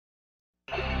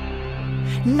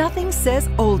Nothing says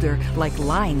older like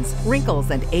lines, wrinkles,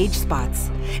 and age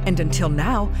spots. And until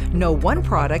now, no one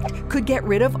product could get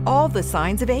rid of all the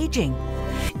signs of aging.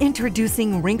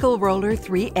 Introducing Wrinkle Roller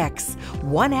 3X,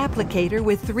 one applicator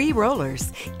with 3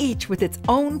 rollers, each with its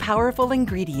own powerful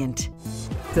ingredient.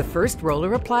 The first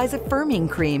roller applies a firming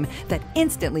cream that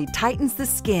instantly tightens the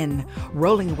skin,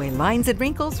 rolling away lines and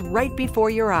wrinkles right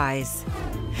before your eyes.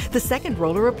 The second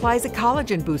roller applies a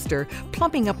collagen booster,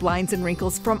 plumping up lines and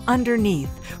wrinkles from underneath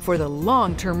for the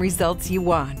long-term results you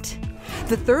want.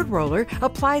 The third roller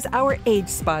applies our age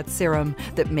spot serum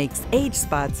that makes age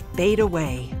spots fade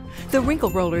away. The Wrinkle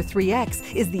Roller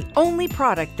 3X is the only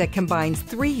product that combines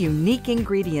 3 unique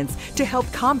ingredients to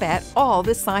help combat all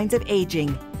the signs of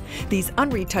aging. These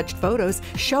unretouched photos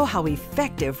show how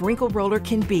effective Wrinkle Roller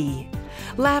can be.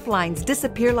 Laugh lines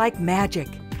disappear like magic.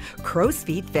 Crow's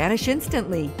feet vanish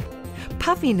instantly.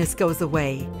 Puffiness goes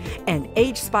away. And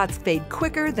age spots fade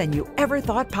quicker than you ever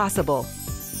thought possible.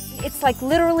 It's like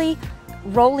literally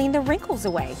rolling the wrinkles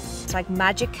away. It's like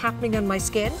magic happening on my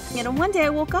skin. One day I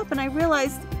woke up and I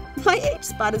realized my age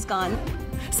spot is gone.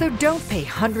 So don't pay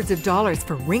hundreds of dollars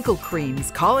for wrinkle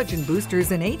creams, collagen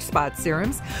boosters, and age spot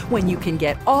serums when you can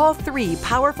get all 3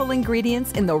 powerful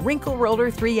ingredients in the Wrinkle Roller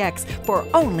 3X for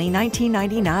only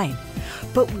 $19.99.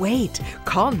 But wait,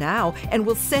 call now and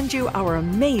we'll send you our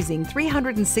amazing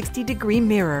 360-degree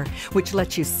mirror, which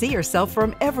lets you see yourself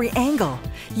from every angle.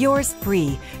 Yours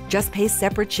free. Just pay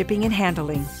separate shipping and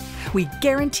handling. We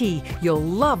guarantee you'll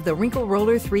love the Wrinkle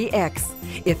Roller 3X.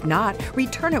 If not,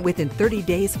 return it within 30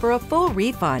 days for a full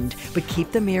refund, but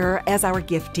keep the mirror as our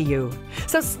gift to you.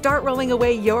 So start rolling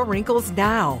away your wrinkles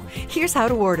now. Here's how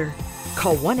to order.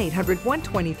 Call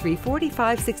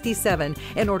 1-800-123-4567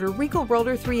 and order Wrinkle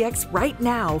Roller 3X right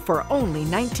now for only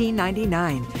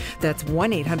 $19.99. That's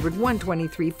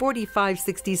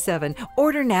 1-800-123-4567.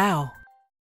 Order now.